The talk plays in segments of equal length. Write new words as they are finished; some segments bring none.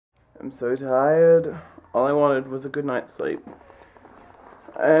I'm so tired. All I wanted was a good night's sleep.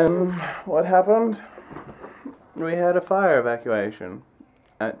 And what happened? We had a fire evacuation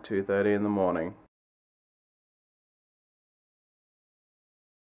at 2:30 in the morning.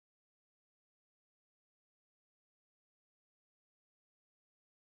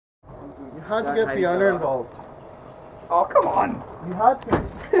 You had to get Fiona involved. Oh, come on! You had to.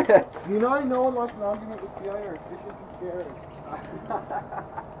 You know no one wants an argument with Fiona. This isn't scary.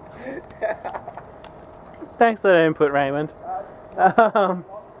 Thanks for the input, Raymond.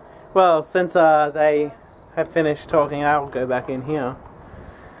 Well, since they have finished talking, I'll go back in here.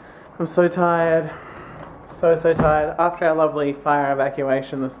 I'm so tired. So tired. After our lovely fire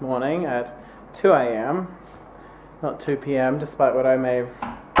evacuation this morning at 2 AM, not 2 PM, despite what I may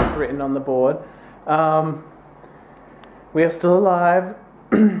have written on the board. We are still alive.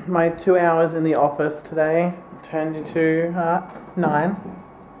 My 2 hours in the office today turned into 9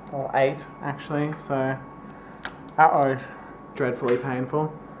 or 8 actually, so that was dreadfully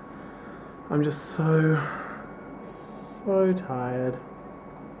painful. I'm just so tired.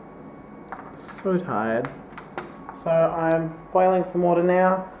 So tired. So I'm boiling some water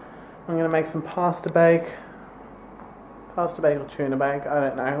now. I'm going to make some pasta bake. Pasta bake or tuna bake, I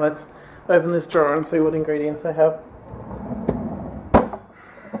don't know. Let's open this drawer and see what ingredients I have.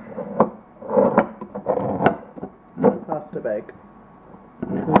 Pasta bake.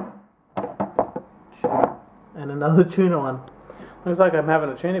 And another tuna one. Looks like I'm having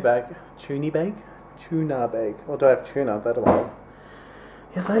a tuna bake. Tuna bake? Tuna bake. Or do I have tuna? That'll help.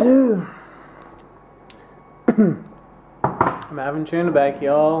 Yes, I do. I'm having tuna bake,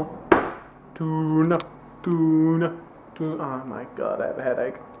 y'all. Tuna. Oh my god, I have a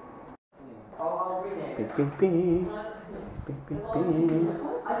headache. Beep, beep, beep. Beep, beep, beep.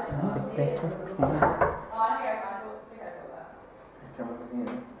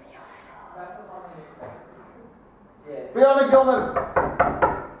 Fiona Gilman!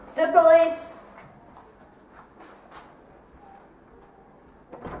 The police!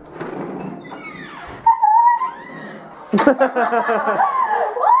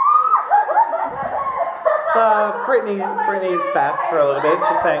 So Brittany's back for a little bit.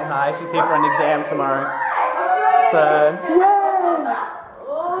 She's saying hi. She's here for an exam tomorrow. So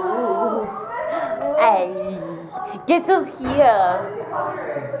Hey, guess who's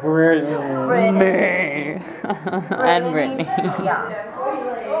here? Brittany. And Brittany. Yeah.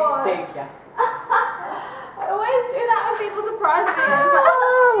 I always do that when people surprise me. I was like,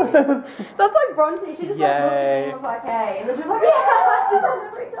 oh. That's like Bronte. She just like looked at me and was like, hey. And then she was like, yeah, I do that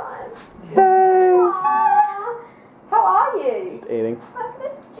every time. Aww. How are you? Just eating.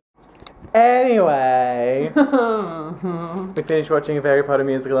 Anyway, we finished watching a Harry Potter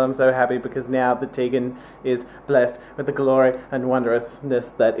musical. I'm so happy because now the Tegan is blessed with the glory and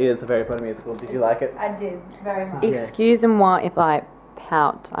wondrousness that is a Harry Potter musical. Did you like it? I did, very much. Excuse-moi if I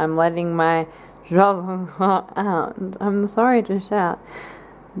pout. I'm letting my out. I'm sorry to shout,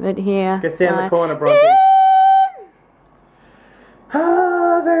 but here. Just stand in the corner, Bronte.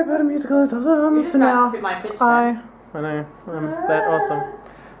 Harry Potter musical is awesome. So now, I know, I'm that awesome.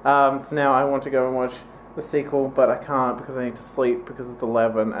 So now I want to go and watch the sequel, but I can't because I need to sleep because it's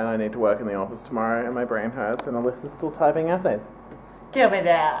 11 and I need to work in the office tomorrow and my brain hurts and Alyssa's still typing essays. Give me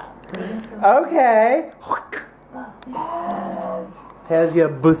that. Okay. How's your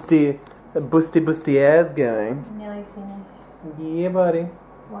busty ass going? Nearly finished. Yeah, buddy.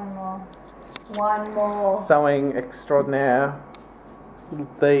 One more. Sewing extraordinaire.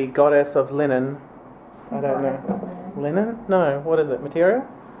 The goddess of linen. I don't know. Linen? No, what is it? Material?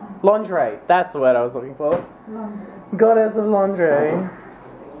 Lingerie. That's the word I was looking for. Goddess of lingerie.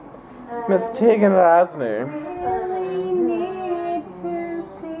 Miss Tegan Rasnu. Really need to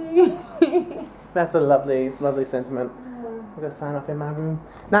be. That's a lovely sentiment. I'm going to sign off in my room.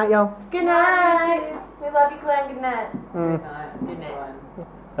 Night, y'all. Good night. We love you, Glenn. Good night. Good night.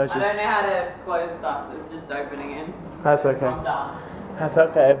 I don't know how to close stuff, so it's just opening in. That's okay. I'm done. That's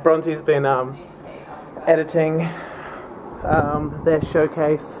okay. Bronte's been editing their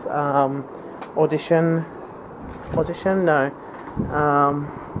showcase audition. No.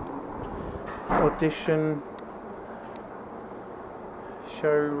 Audition show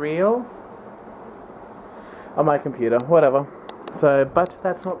reel on my computer. Whatever. So, but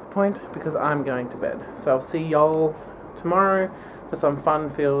that's not the point because I'm going to bed. So I'll see y'all tomorrow for some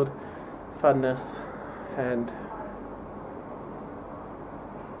fun-filled funness and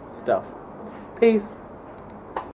stuff. Peace.